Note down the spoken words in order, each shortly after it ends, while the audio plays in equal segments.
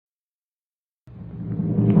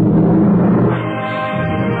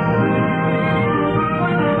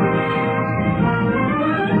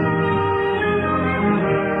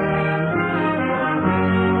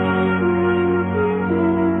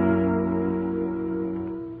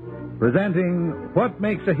Presenting What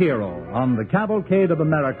Makes a Hero on the Cavalcade of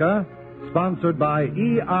America, sponsored by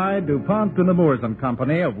E.I. DuPont de Nemours and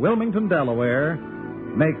Company of Wilmington, Delaware,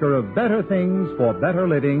 maker of better things for better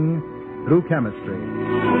living through chemistry.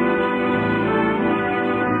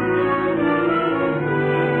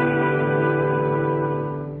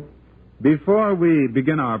 Before we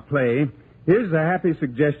begin our play, here's a happy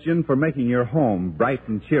suggestion for making your home bright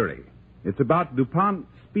and cheery. It's about DuPont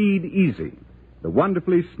Speed Easy, the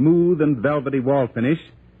wonderfully smooth and velvety wall finish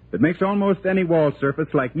that makes almost any wall surface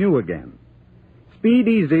like new again. Speed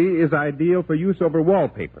Easy is ideal for use over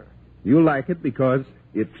wallpaper. You'll like it because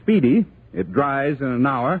it's speedy, it dries in an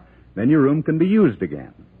hour, then your room can be used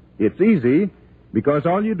again. It's easy because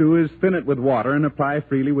all you do is thin it with water and apply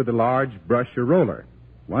freely with a large brush or roller.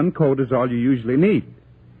 One coat is all you usually need.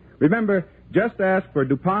 Remember, just ask for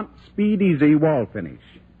DuPont Speed Easy wall finish.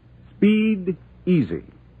 Speed Easy.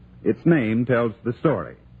 Its name tells the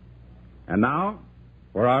story. And now,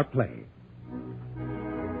 for our play.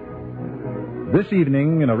 This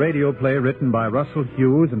evening, in a radio play written by Russell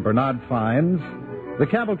Hughes and Bernard Fines, The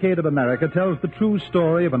Cavalcade of America tells the true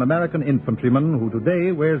story of an American infantryman who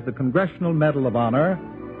today wears the Congressional Medal of Honor,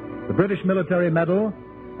 the British Military Medal,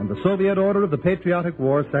 and the Soviet Order of the Patriotic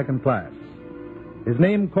War Second Class. His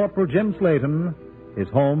name, Corporal Jim Slayton, his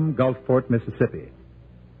home, Gulfport, Mississippi.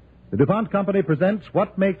 The DuPont Company presents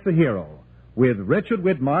What Makes a Hero, with Richard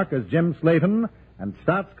Widmark as Jim Slayton and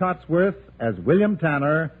Stotts Cotsworth as William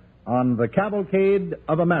Tanner on The Cavalcade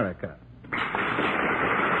of America.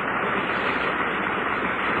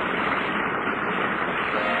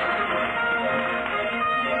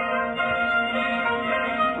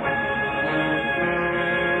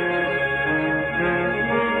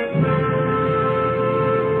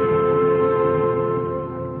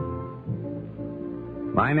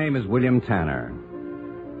 My name is William Tanner.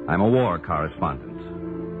 I'm a war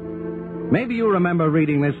correspondent. Maybe you remember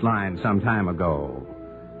reading this line some time ago.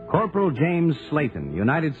 Corporal James Slayton,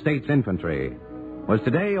 United States Infantry, was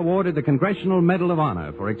today awarded the Congressional Medal of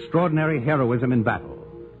Honor for extraordinary heroism in battle.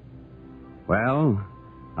 Well,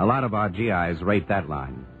 a lot of our GIs rate that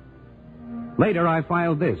line. Later, I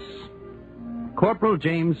filed this. Corporal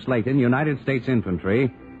James Slayton, United States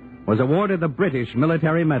Infantry, was awarded the British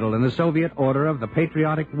Military Medal in the Soviet Order of the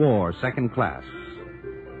Patriotic War Second Class.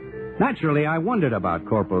 Naturally, I wondered about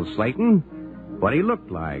Corporal Slayton, what he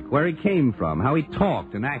looked like, where he came from, how he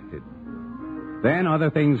talked and acted. Then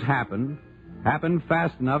other things happened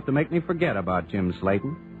fast enough to make me forget about Jim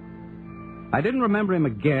Slayton. I didn't remember him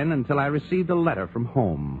again until I received a letter from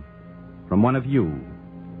home, from one of you.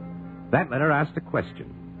 That letter asked a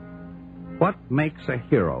question. What makes a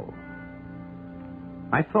hero?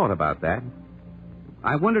 I thought about that.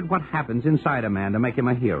 I wondered what happens inside a man to make him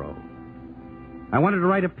a hero. I wanted to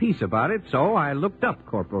write a piece about it, so I looked up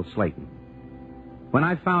Corporal Slayton. When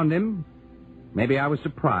I found him, maybe I was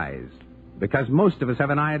surprised, because most of us have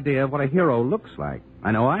an idea of what a hero looks like.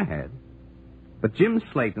 I know I had. But Jim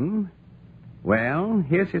Slayton, well,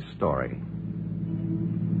 here's his story.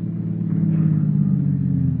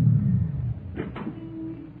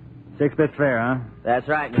 Six-bit fare, huh? That's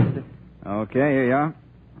right, mister. Okay, here you are.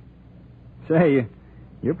 Say,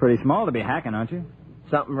 you're pretty small to be hacking, aren't you?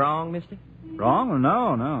 Something wrong, mister? Wrong? Well,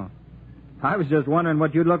 no. I was just wondering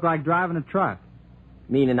what you'd look like driving a truck.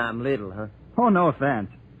 Meaning I'm little, huh? Oh, no offense.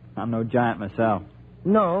 I'm no giant myself.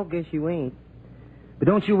 No, guess you ain't. But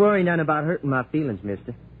don't you worry none about hurting my feelings,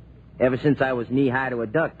 mister. Ever since I was knee-high to a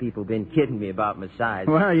duck, people been kidding me about my size.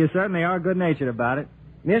 Well, you certainly are good-natured about it.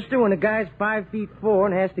 Mister, when a guy's 5'4"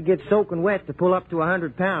 and has to get soaking wet to pull up to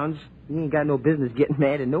 100 pounds, he ain't got no business getting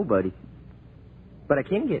mad at nobody. But I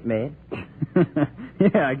can get mad.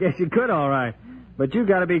 Yeah, I guess you could, all right. But you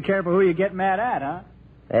got to be careful who you get mad at, huh?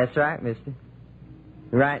 That's right, mister.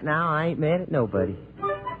 Right now, I ain't mad at nobody.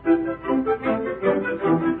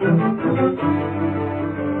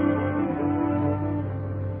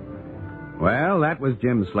 Well, that was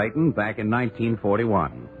Jim Slayton back in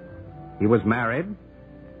 1941. He was married,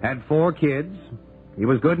 had 4 kids. He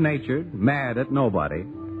was good-natured, mad at nobody.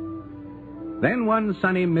 Then one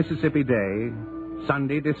sunny Mississippi day,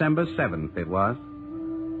 Sunday, December 7th it was,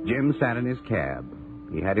 Jim sat in his cab.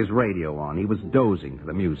 He had his radio on. He was dozing to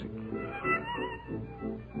the music.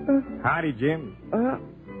 Howdy, Jim.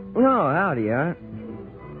 Howdy, huh?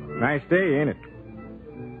 Nice day, ain't it?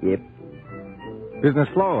 Yep. Business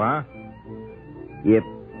slow, huh? Yep.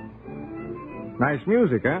 Nice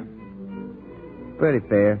music, huh? Pretty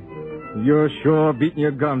fair. You're sure beating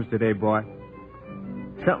your gums today, boy.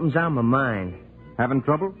 Something's on my mind. Having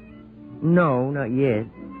trouble? No, not yet.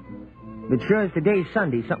 But sure as today's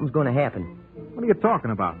Sunday, something's going to happen. What are you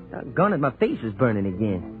talking about? Doggone it, my face is burning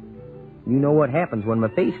again. You know what happens when my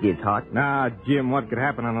face gets hot. Nah, Jim, what could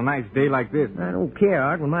happen on a nice day like this? I don't care,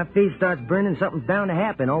 Art. When my face starts burning, something's bound to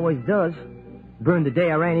happen. Always does. Burned the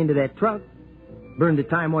day I ran into that truck. Burned the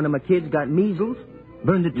time one of my kids got measles.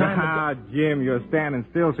 Burned the time... Nah, Jim, you're standing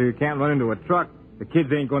still so you can't run into a truck. The kids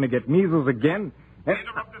ain't going to get measles again. We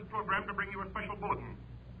interrupt this program to bring you a special bulletin.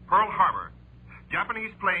 Pearl Harbor.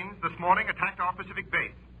 Japanese planes this morning attacked our Pacific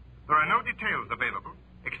base. There are no details available,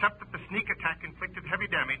 except that the sneak attack inflicted heavy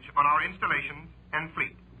damage on our installations and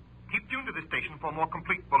fleet. Keep tuned to this station for more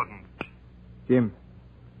complete bulletins. Jim,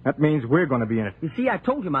 that means we're going to be in it. You see, I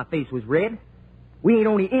told you my face was red. We ain't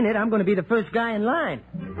only in it, I'm going to be the first guy in line.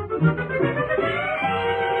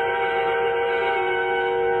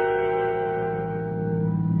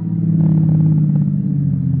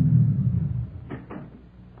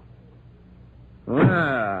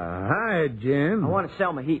 Hi, Jim. I want to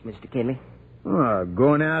sell my heat, Mr. Kinley.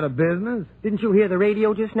 Going out of business? Didn't you hear the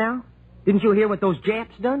radio just now? Didn't you hear what those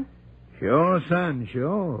Japs done? Sure, son,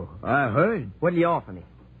 sure. I heard. What'll you offer me?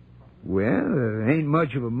 Well, there ain't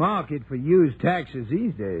much of a market for used taxis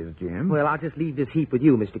these days, Jim. Well, I'll just leave this heap with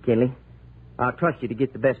you, Mr. Kinley. I'll trust you to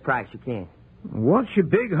get the best price you can. What's your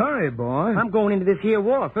big hurry, boy? I'm going into this here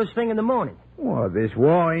war first thing in the morning. Well, this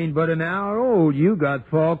war ain't but an hour old. You got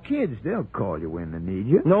 4 kids. They'll call you when they need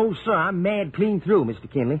you. No, sir. I'm mad clean through, Mr.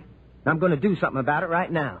 Kinley. I'm going to do something about it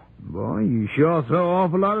right now. Boy, you sure throw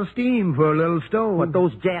off a lot of steam for a little stove. What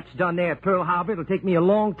those Japs done there at Pearl Harbor, it'll take me a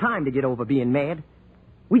long time to get over being mad.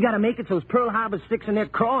 We got to make it so Pearl Harbor sticks in their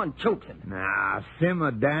craw and chokes them. Now,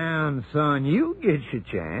 simmer down, son. You get your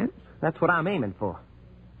chance. That's what I'm aiming for.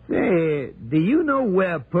 Say, do you know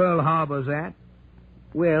where Pearl Harbor's at?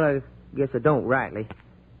 Well, I guess I don't rightly.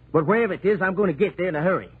 But wherever it is, I'm going to get there in a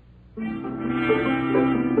hurry.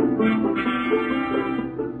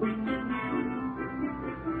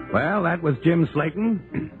 Well, that was Jim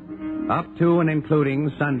Slayton, up to and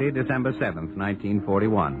including Sunday, December 7th,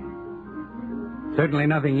 1941. Certainly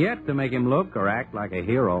nothing yet to make him look or act like a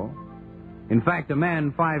hero. In fact, a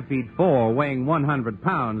man 5'4", weighing 100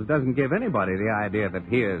 pounds doesn't give anybody the idea that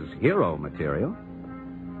he is hero material.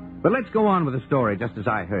 But let's go on with the story just as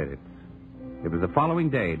I heard it. It was the following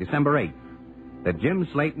day, December 8th, that Jim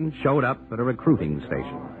Slayton showed up at a recruiting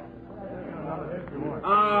station.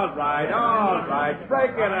 All right.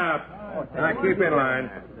 Break it up. Now, keep in line.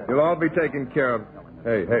 You'll all be taken care of.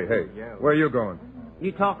 Hey. Where are you going?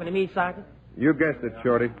 You talking to me, Sergeant? You guessed it,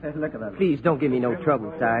 Shorty. Please don't give me no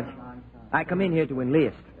trouble, Sarge. I come in here to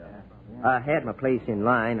enlist. I had my place in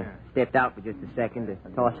line. I stepped out for just a second to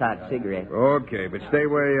toss out a cigarette. Okay, but stay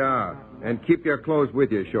where you are. And keep your clothes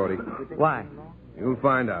with you, Shorty. Why? You'll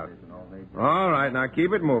find out. All right, now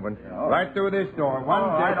keep it moving. Right through this door.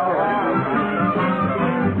 One step.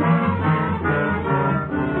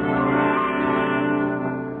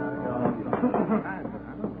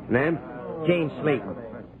 Name? James Slayton.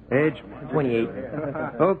 Age? 28.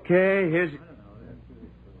 Okay, here's...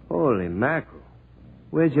 Holy mackerel.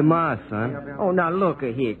 Where's your ma, son? Oh, now look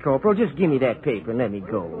here, Corporal. Just give me that paper and let me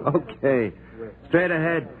go. Okay. Straight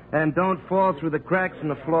ahead, and don't fall through the cracks in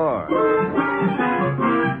the floor.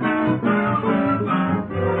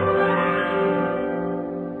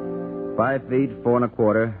 5 feet, 4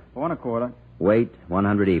 1/4. 4 1/4. Weight,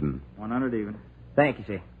 100 even. 100 even. Thank you,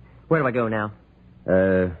 sir. Where do I go now?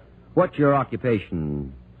 What's your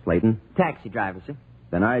occupation, Slayton? Taxi driver, sir.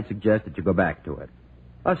 Then I'd suggest that you go back to it.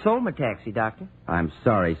 I sold my taxi, Doctor. I'm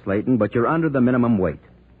sorry, Slayton, but you're under the minimum weight.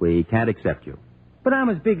 We can't accept you. But I'm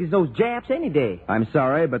as big as those Japs any day. I'm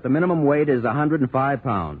sorry, but the minimum weight is 105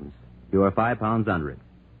 pounds. You are 5 pounds under it.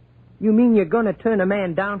 You mean you're going to turn a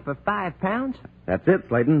man down for 5 pounds? That's it,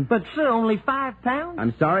 Slayton. But, sir, only 5 pounds?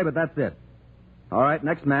 I'm sorry, but that's it. All right,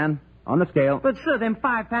 next man. On the scale. But, sir, them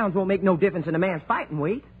 5 pounds won't make no difference in a man's fighting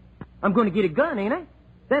weight. I'm going to get a gun, ain't I?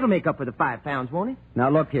 That'll make up for the 5 pounds, won't it? Now,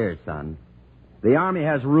 look here, son. The Army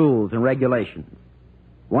has rules and regulations.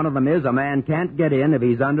 One of them is a man can't get in if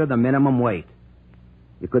he's under the minimum weight.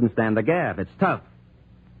 You couldn't stand the gab. It's tough.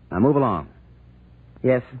 Now, move along.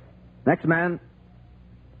 Yes, sir. Next man.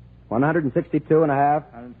 162 and a half.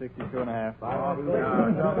 162 and a half.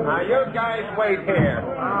 Now, you guys wait here.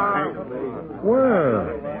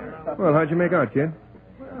 Well, how'd you make out, kid?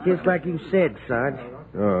 Just like you said, Sarge.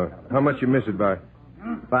 How much you miss it by?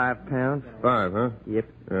 5 pounds. 5, huh? Yep.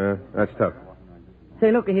 That's tough.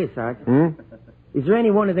 Say, look here, Sarge. Is there any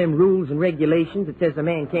one of them rules and regulations that says a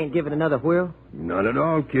man can't give it another whirl? None at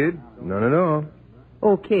all, kid. None at all.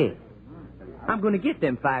 Okay. I'm going to get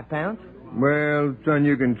them 5 pounds. Well, son,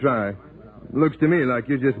 you can try. Looks to me like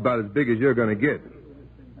you're just about as big as you're going to get.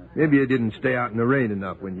 Maybe you didn't stay out in the rain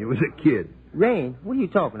enough when you was a kid. Rain? What are you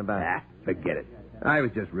talking about? Forget it. I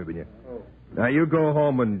was just ribbing you. Now, you go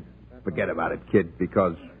home and forget about it, kid,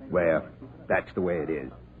 because, well, that's the way it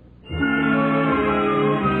is.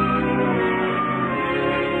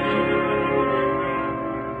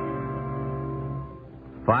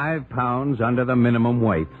 £5 under the minimum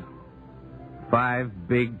weight. 5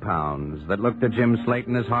 big pounds that looked to Jim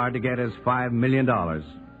Slayton as hard to get as $5 million.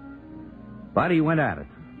 But he went at it.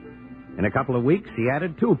 In a couple of weeks, he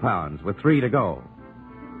added 2 pounds with 3 to go.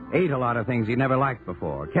 Ate a lot of things he never liked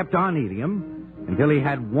before. Kept on eating them until he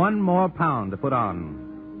had 1 more pound to put on.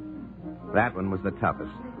 That one was the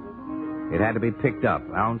toughest. It had to be picked up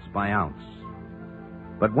ounce by ounce.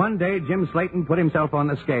 But one day, Jim Slayton put himself on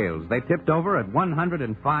the scales. They tipped over at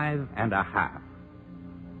 105.5.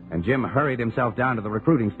 And Jim hurried himself down to the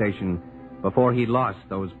recruiting station before he lost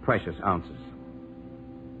those precious ounces.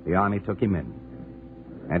 The Army took him in,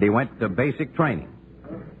 and he went to basic training.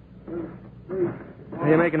 How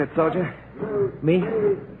you making it, soldier? Me?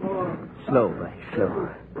 Slow, buddy, slow.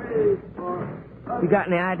 You got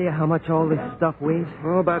any idea how much all this stuff weighs?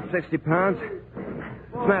 Oh, about 60 pounds.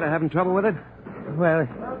 What's the matter, having trouble with it? Well, it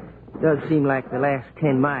does seem like the last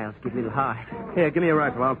 10 miles get a little hard. Here, give me a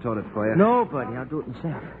rifle. I'll tote it for you. No, buddy, I'll do it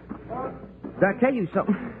myself. But I'll tell you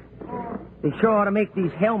something. They sure ought to make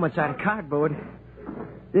these helmets out of cardboard.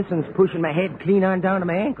 This one's pushing my head clean on down to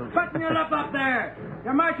my ankles. Button it up there.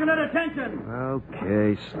 You're marching at attention.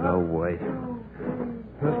 Okay, slow white.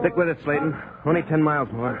 Well, stick with it, Slayton. Only 10 miles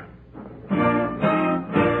more.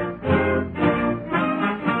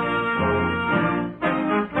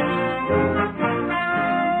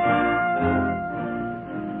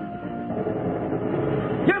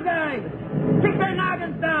 You guys, keep your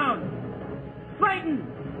noggins down. Slayton,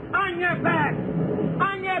 on your back.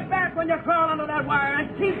 On your back when you crawl under that wire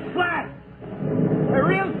and keep flat. A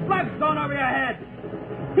real slug's going over your head.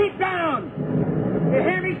 Keep down. You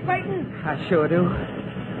hear me, Slayton? I sure do.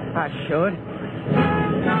 I should.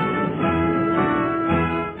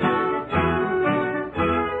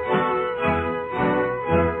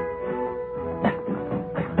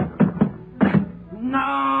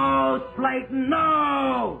 No, Slayton,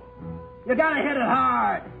 no. You gotta hit it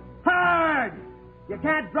hard. Hard. You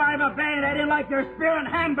can't drive a bayonet in like you're spearing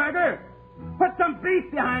hamburger. Put some beef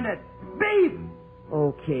behind it. Beef!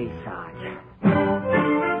 Okay, Sarge.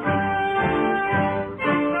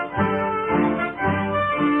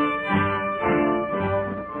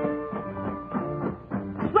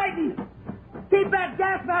 Slayton! Keep that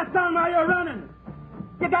gas mask on while you're running.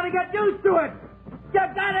 You gotta get used to it. You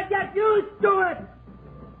gotta get used to it.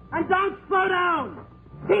 And don't slow down.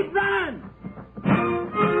 Keep running.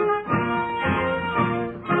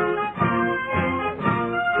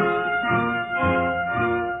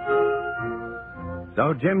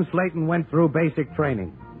 So Jim Slayton went through basic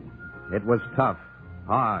training. It was tough,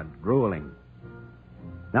 hard, grueling.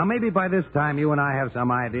 Now, maybe by this time you and I have some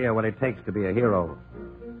idea what it takes to be a hero.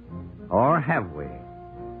 Or have we?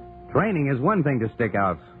 Training is one thing to stick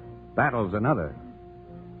out. Battle's another.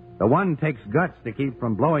 The one takes guts to keep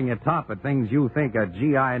from blowing your top at things you think are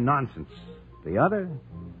GI nonsense. The other?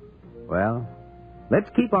 Well, let's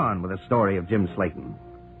keep on with the story of Jim Slayton.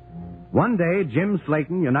 One day, Jim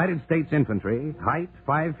Slayton, United States Infantry, height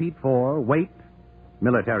 5'4", weight,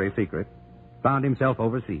 military secret, found himself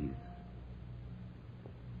overseas.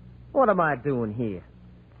 What am I doing here?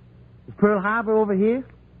 Is Pearl Harbor over here? Are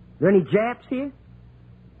there any Japs here?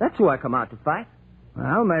 That's who I come out to fight.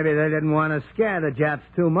 Well, maybe they didn't want to scare the Japs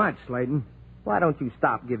too much, Slayton. Why don't you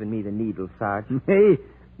stop giving me the needle, Sarge? Me?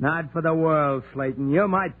 Not for the world, Slayton. You're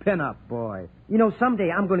my pin-up boy. You know, someday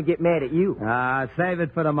I'm going to get mad at you. Save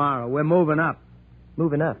it for tomorrow. We're moving up.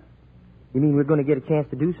 Moving up? You mean we're going to get a chance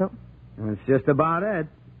to do something? That's just about it.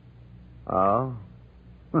 Oh?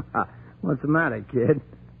 What's the matter, kid?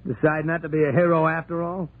 Decide not to be a hero after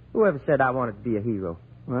all? Whoever said I wanted to be a hero?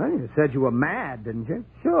 Well, you said you were mad, didn't you?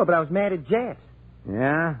 Sure, but I was mad at Japs.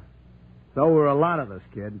 Yeah? So were a lot of us,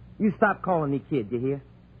 kid. You stop calling me kid, you hear?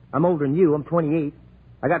 I'm older than you. I'm 28.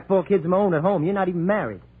 I got 4 kids of my own at home. You're not even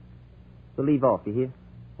married. So leave off, you hear?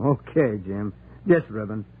 Okay, Jim. Just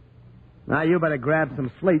ribbon. Now, you better grab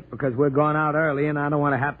some sleep because we're going out early and I don't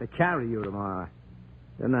want to have to carry you tomorrow.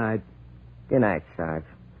 Good night. Good night, Sarge.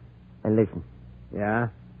 And listen. Yeah?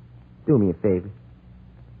 Do me a favor.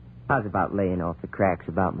 How's about laying off the cracks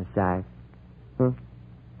about my size? Huh?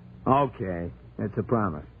 Okay. It's a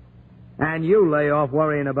promise. And you lay off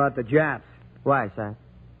worrying about the Japs. Why, Sarge?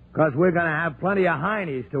 Because we're going to have plenty of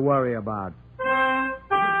heinies to worry about.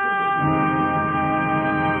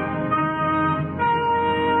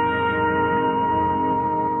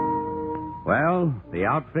 Well, the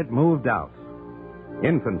outfit moved out.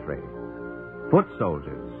 Infantry, foot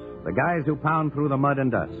soldiers, The guys who pound through the mud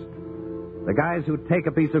and dust. The guys who take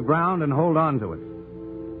a piece of ground and hold on to it.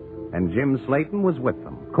 And Jim Slayton was with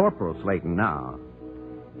them. Corporal Slayton now.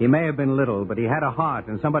 He may have been little, but he had a heart,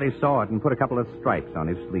 and somebody saw it and put a couple of stripes on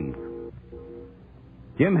his sleeve.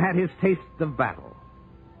 Jim had his taste of battle,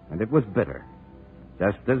 and it was bitter.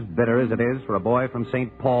 Just as bitter as it is for a boy from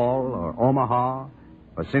St. Paul or Omaha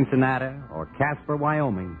or Cincinnati or Casper,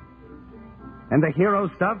 Wyoming. And the hero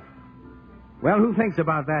stuff? Well, who thinks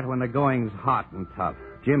about that when the going's hot and tough?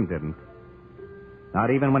 Jim didn't. Not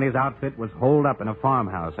even when his outfit was holed up in a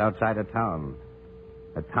farmhouse outside a town.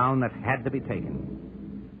 A town that had to be taken.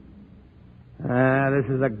 This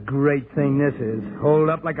is a great thing, this is. Holed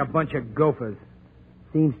up like a bunch of gophers.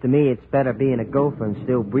 Seems to me it's better being a gopher and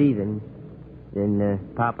still breathing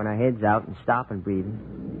than popping our heads out and stopping breathing.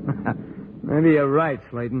 Maybe you're right,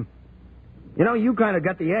 Slayton. You know, you kind of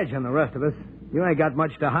got the edge on the rest of us. You ain't got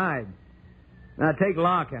much to hide. Now, take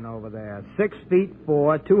Larkin over there.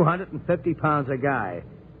 6'4", 250 pounds a guy.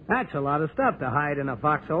 That's a lot of stuff to hide in a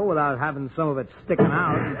foxhole without having some of it sticking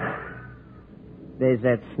out. There's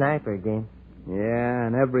that sniper again. Yeah,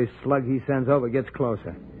 and every slug he sends over gets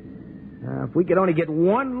closer. If we could only get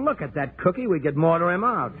one look at that cookie, we could mortar him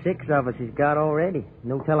out. 6 of us he's got already.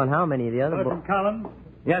 No telling how many of the other Sergeant Collins,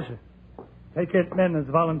 Yes, sir. take 8 men as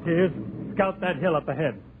volunteers and scout that hill up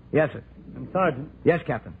ahead. Yes, sir. And, Sergeant, Yes,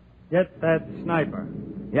 Captain. get that sniper.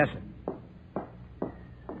 Yes, sir.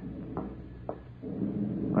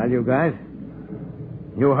 Well, you guys,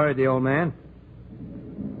 you heard the old man.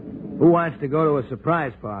 Who wants to go to a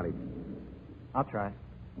surprise party? I'll try.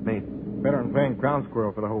 Me. Better than playing ground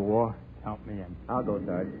squirrel for the whole war. Count me in. I'll go,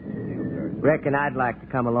 Sarge. Reckon I'd like to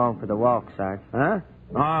come along for the walk, Sarge. Huh?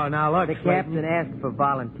 Oh, now look, The Slayton. captain asked for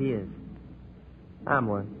volunteers. I'm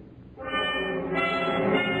one.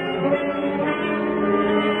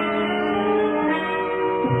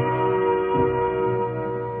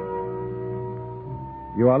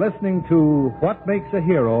 You are listening to What Makes a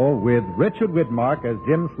Hero with Richard Widmark as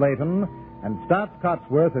Jim Slayton and Stott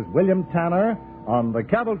Cotsworth as William Tanner on the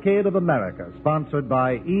Cavalcade of America, sponsored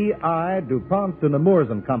by E.I. DuPont de Nemours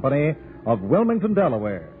and Company of Wilmington,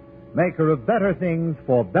 Delaware, maker of better things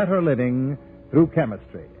for better living through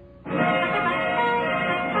chemistry.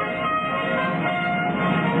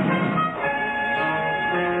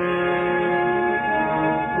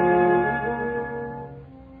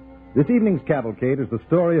 This evening's cavalcade is the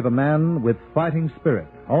story of a man with fighting spirit,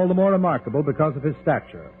 all the more remarkable because of his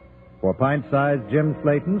stature. For pint-sized Jim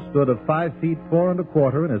Slayton stood at 5 feet 4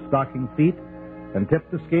 1/4 in his stocking feet and tipped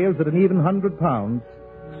the scales at an even 100 pounds,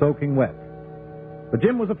 soaking wet. But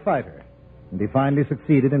Jim was a fighter, and he finally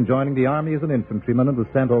succeeded in joining the Army as an infantryman and was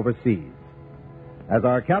sent overseas. As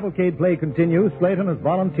our cavalcade play continues, Slayton has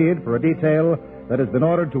volunteered for a detail that has been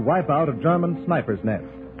ordered to wipe out a German sniper's nest.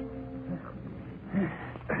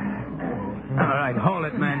 All right, hold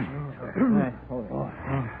it, man.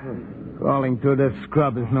 Crawling through this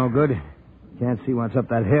scrub is no good. Can't see what's up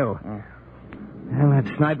that hill. Well, that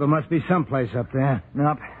sniper must be someplace up there.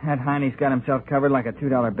 Nope. That Heine's got himself covered like a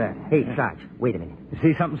 $2 bet. Hey, Sarge, wait a minute. You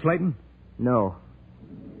see something, Slayton? No.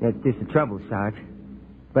 That's just the trouble, Sarge.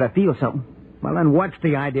 But I feel something. Well, then what's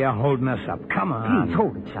the idea of holding us up? Come on. Please,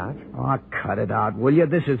 hold it, Sarge. Oh, cut it out, will you?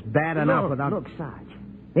 This is bad enough without... Look, Sarge.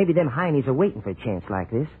 Maybe them Heinies are waiting for a chance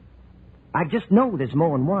like this. I just know there's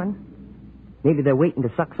more than one. Maybe they're waiting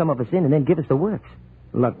to suck some of us in and then give us the works.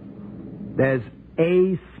 Look, there's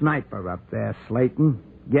a sniper up there, Slayton.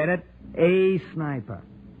 Get it? A sniper.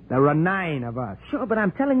 There are 9 of us. Sure, but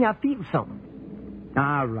I'm telling you I feel something.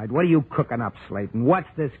 All right, what are you cooking up, Slayton? What's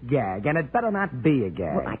this gag? And it better not be a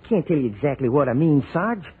gag. Well, I can't tell you exactly what I mean,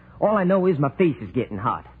 Sarge. All I know is my face is getting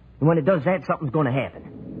hot. And when it does that, something's going to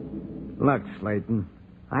happen. Look, Slayton,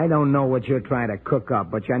 I don't know what you're trying to cook up,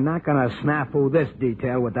 but you're not going to snafu this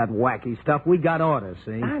detail with that wacky stuff. We got orders,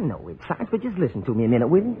 see? I know it, Sarge, but just listen to me a minute,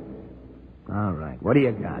 will you? All right, what do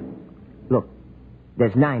you got? Look,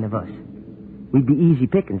 there's 9 of us. We'd be easy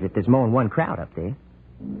pickings if there's more than one crowd up there.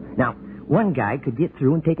 Now, one guy could get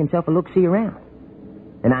through and take himself a look-see around.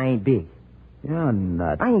 And I ain't big. You're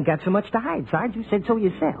nuts. I ain't got so much to hide, Sarge. You said so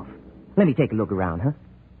yourself. Let me take a look around, huh?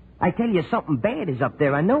 I tell you, something bad is up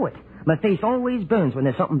there. I know it. My face always burns when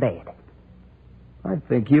there's something bad. I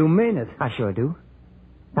think you mean it. I sure do.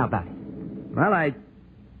 How about it? Well,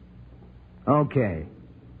 Okay.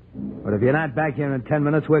 But if you're not back here in 10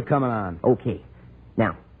 minutes, we're coming on. Okay.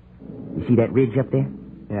 Now, you see that ridge up there?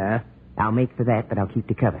 Yeah? I'll make for that, but I'll keep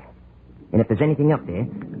the cover. And if there's anything up there,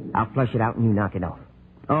 I'll flush it out and you knock it off.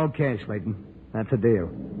 Okay, Slayton. That's a deal.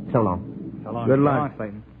 So long. So long. Good So luck. long,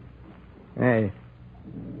 Slayton. Hey,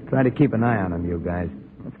 try to keep an eye on him, you guys.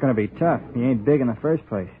 It's going to be tough. He ain't big in the first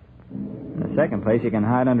place. In the second place, you can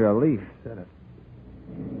hide under a leaf.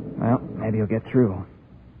 Well, maybe you'll get through.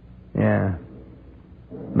 Yeah.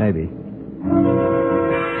 Maybe.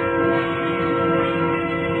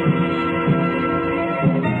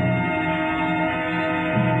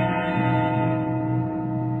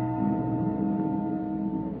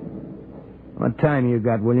 What time you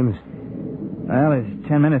got, Williams? Well, his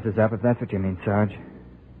 10 minutes is up, if that's what you mean, Sarge.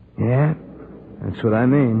 Yeah, that's what I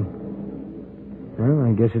mean. Well,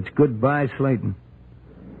 I guess it's goodbye, Slayton.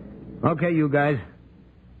 Okay, you guys.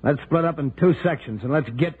 Let's split up in 2 sections, and let's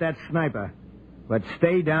get that sniper. But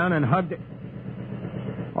stay down and hug the...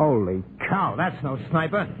 Holy cow, that's no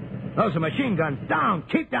sniper. Those are machine guns. Down,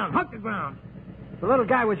 keep down, hug the ground. The little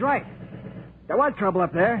guy was right. There was trouble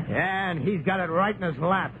up there. Yeah, and he's got it right in his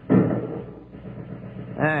lap.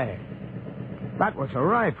 Hey, that was a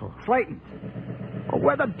rifle. Slayton's. Well,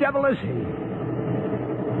 where the devil is he?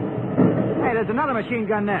 Hey, there's another machine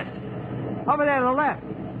gun nest. Over there to the left.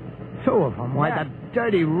 2 of them. Why, Yeah. the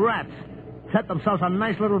dirty rats set themselves a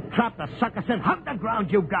nice little trap to suck us in. Hug the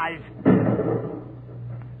ground, you guys.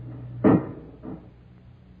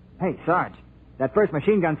 Hey, Sarge, that first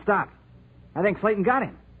machine gun stopped. I think Slayton got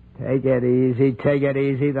him. Take it easy, take it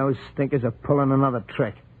easy. Those stinkers are pulling another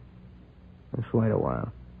trick. Let's wait a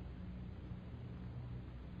while.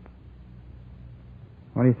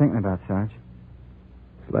 What are you thinking about, Sarge?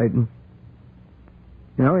 Slayton.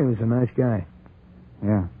 You know, he was a nice guy.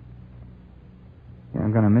 Yeah. Yeah,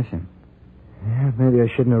 I'm going to miss him. Yeah, maybe I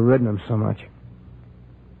shouldn't have ridden him so much.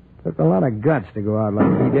 Took a lot of guts to go out like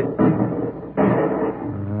he did.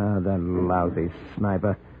 Ah, that lousy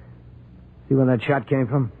sniper. See where that shot came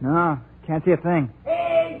from? No, can't see a thing.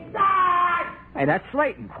 Hey, Sarge! Hey, that's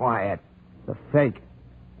Slayton. Quiet. It's a fake.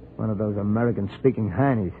 One of those American-speaking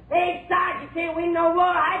heinies. Hey, Sarge, you can't win no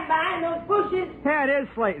war hiding behind those bushes. Yeah, it is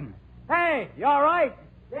Slayton. Hey, you all right?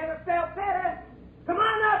 Never felt better. Come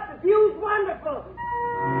on up. The view's wonderful.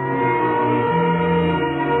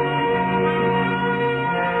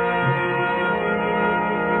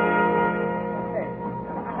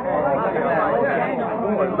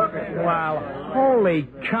 Wow. Holy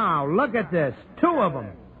cow. Look at this. 2 of them.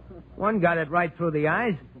 One got it right through the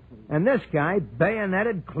eyes, and this guy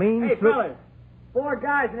bayoneted clean Hey, through... fellas. 4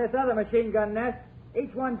 guys in this other machine gun nest.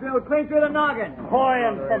 Each one drilled clean through the noggin.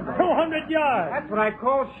 Pouring from 200 yards. That's what I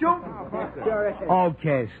call shooting. Sure is.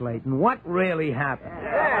 Okay, Slayton, what really happened?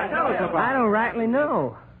 Yeah, tell us about I don't rightly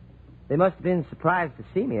know. They must have been surprised to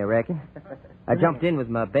see me, I reckon. I jumped in with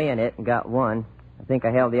my bayonet and got one. I think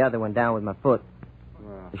I held the other one down with my foot.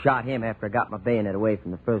 I shot him after I got my bayonet away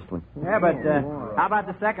from the first one. Yeah, but how about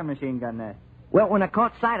the second machine gun nest? Well, when I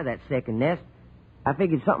caught sight of that second nest, I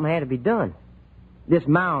figured something had to be done. This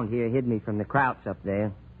mound here hid me from the krauts up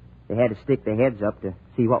there. They had to stick their heads up to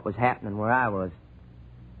see what was happening where I was.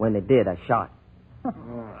 When they did, I shot.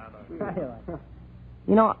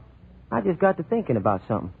 You know, I just got to thinking about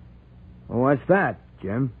something. Well, what's that,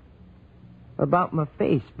 Jim? About my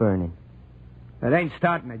face burning. It ain't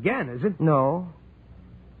starting again, is it? No.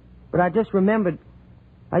 But I just remembered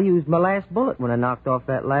I used my last bullet when I knocked off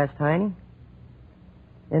that last hiney.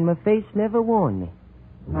 And my face never warned me.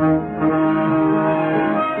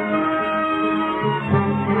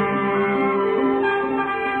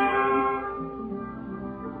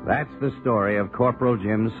 That's the story of Corporal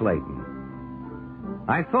Jim Slayton.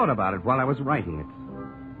 I thought about it while I was writing it.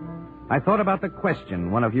 I thought about the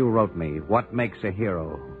question one of you wrote me, what makes a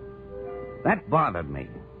hero? That bothered me.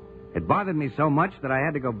 It bothered me so much that I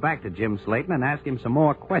had to go back to Jim Slayton and ask him some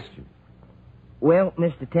more questions. Well,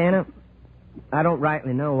 Mr. Tanner, I don't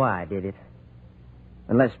rightly know why I did it.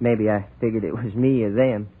 Unless maybe I figured it was me or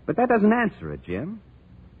them. But that doesn't answer it, Jim.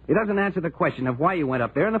 It doesn't answer the question of why you went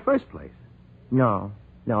up there in the first place. No,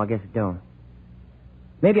 I guess it don't.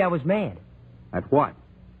 Maybe I was mad. At what?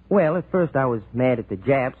 Well, at first I was mad at the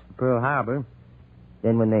Japs for Pearl Harbor.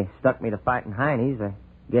 Then when they stuck me to fighting heinies, I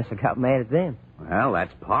guess I got mad at them. Well,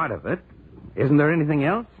 that's part of it. Isn't there anything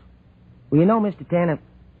else? Well, you know, Mr. Tanner,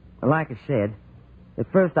 like I said, at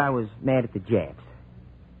first I was mad at the Japs.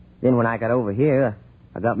 Then when I got over here,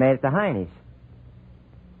 I got mad at the heinies.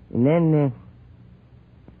 And then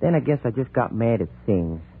I guess I just got mad at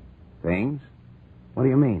things. Things? What do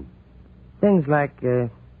you mean? Things like, things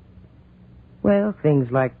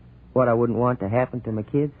like what I wouldn't want to happen to my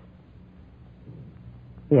kids.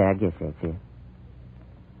 Yeah, I guess that's it.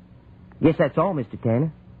 Guess that's all, Mr.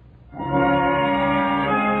 Tanner.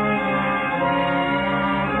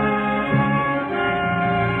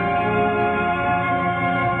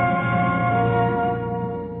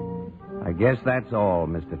 I guess that's all,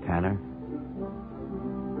 Mr. Tanner.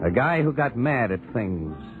 A guy who got mad at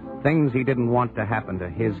things things he didn't want to happen to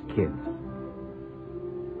his kids.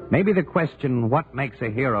 Maybe the question, what makes a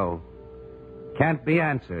hero, can't be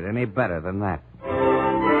answered any better than that.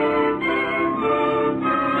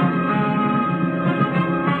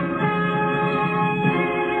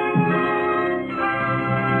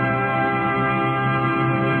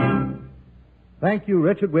 Thank you,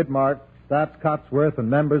 Richard Whitmark, Stats Cotsworth, and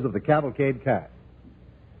members of the Cavalcade cast.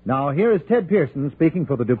 Now, here is Ted Pearson speaking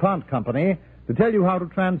for the DuPont Company to tell you how to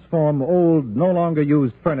transform old, no longer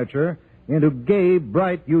used furniture into gay,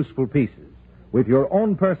 bright, useful pieces with your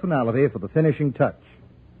own personality for the finishing touch.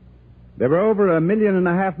 There were over 1.5 million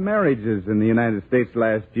marriages in the United States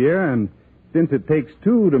last year, and since it takes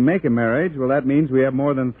 2 to make a marriage, well, that means we have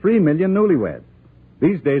more than 3 million newlyweds.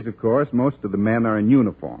 These days, of course, most of the men are in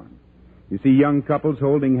uniform. You see young couples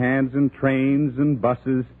holding hands in trains and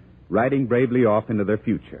buses, riding bravely off into their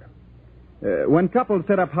future. When couples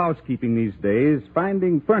set up housekeeping these days,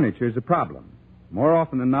 finding furniture is a problem. More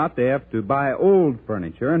often than not, they have to buy old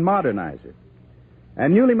furniture and modernize it.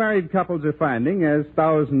 And newly married couples are finding, as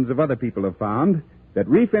thousands of other people have found, that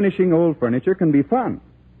refinishing old furniture can be fun.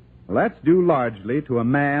 Well, that's due largely to a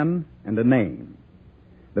man and a name.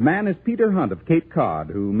 The man is Peter Hunt of Cape Cod,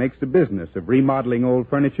 who makes a business of remodeling old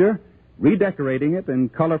furniture, redecorating it in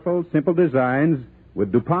colorful, simple designs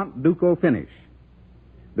with DuPont Duco finish.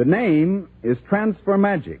 The name is Transfer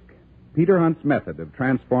Magic, Peter Hunt's method of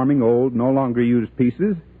transforming old, no longer used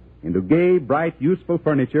pieces into gay, bright, useful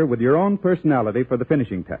furniture with your own personality for the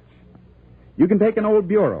finishing touch. You can take an old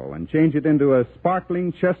bureau and change it into a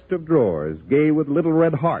sparkling chest of drawers, gay with little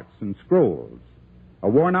red hearts and scrolls. A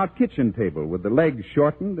worn-out kitchen table with the legs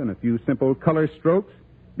shortened and a few simple color strokes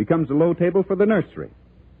becomes a low table for the nursery.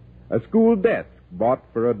 A school desk, bought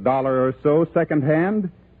for $1 or so second-hand,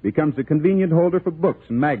 becomes a convenient holder for books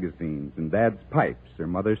and magazines and Dad's pipes or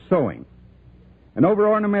Mother's sewing. An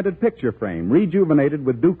over-ornamented picture frame, rejuvenated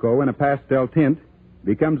with Duco in a pastel tint,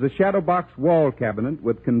 becomes a shadow box wall cabinet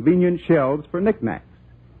with convenient shelves for knickknacks.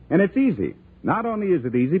 And it's easy. Not only is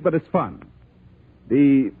it easy, but it's fun.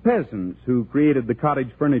 The peasants who created the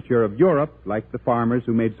cottage furniture of Europe, like the farmers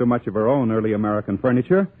who made so much of our own early American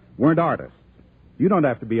furniture, weren't artists. You don't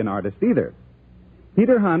have to be an artist either.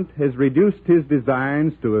 Peter Hunt has reduced his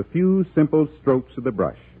designs to a few simple strokes of the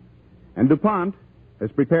brush. And DuPont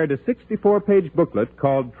has prepared a 64-page booklet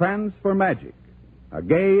called Transfer Magic, a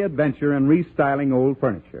gay adventure in restyling old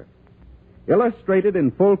furniture. Illustrated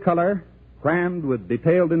in full color, crammed with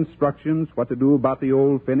detailed instructions, what to do about the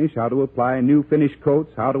old finish, how to apply new finish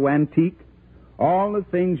coats, how to antique, all the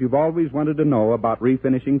things you've always wanted to know about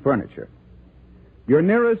refinishing furniture. Your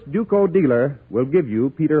nearest Duco dealer will give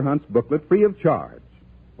you Peter Hunt's booklet free of charge.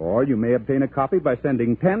 Or you may obtain a copy by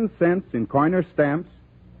sending 10 cents in coiner stamps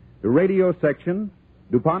to Radio Section,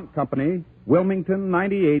 DuPont Company, Wilmington,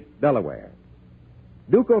 98, Delaware.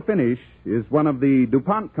 Duco Finish is one of the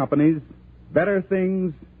DuPont Company's better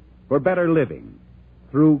things for better living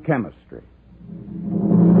through chemistry.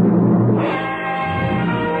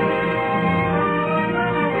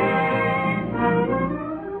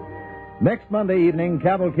 Next Monday evening,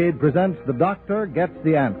 Cavalcade presents The Doctor Gets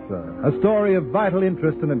the Answer, a story of vital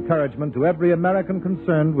interest and encouragement to every American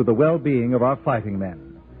concerned with the well-being of our fighting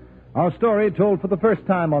men. Our story, told for the first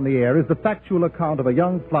time on the air, is the factual account of a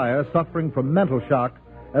young flyer suffering from mental shock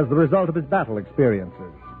as the result of his battle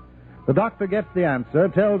experiences. The Doctor Gets the Answer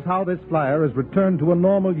tells how this flyer is returned to a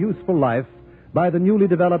normal, useful life by the newly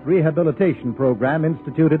developed rehabilitation program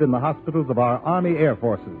instituted in the hospitals of our Army Air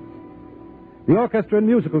Forces. The orchestra and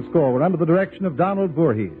musical score were under the direction of Donald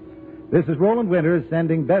Voorhees. This is Roland Winters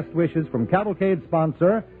sending best wishes from Cavalcade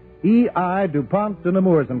sponsor E.I. DuPont de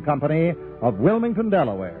Nemours and Company of Wilmington,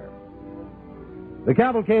 Delaware. The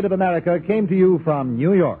Cavalcade of America came to you from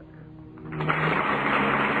New York.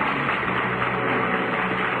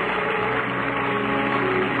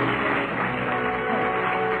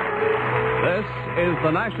 This is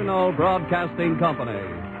the National Broadcasting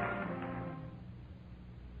Company.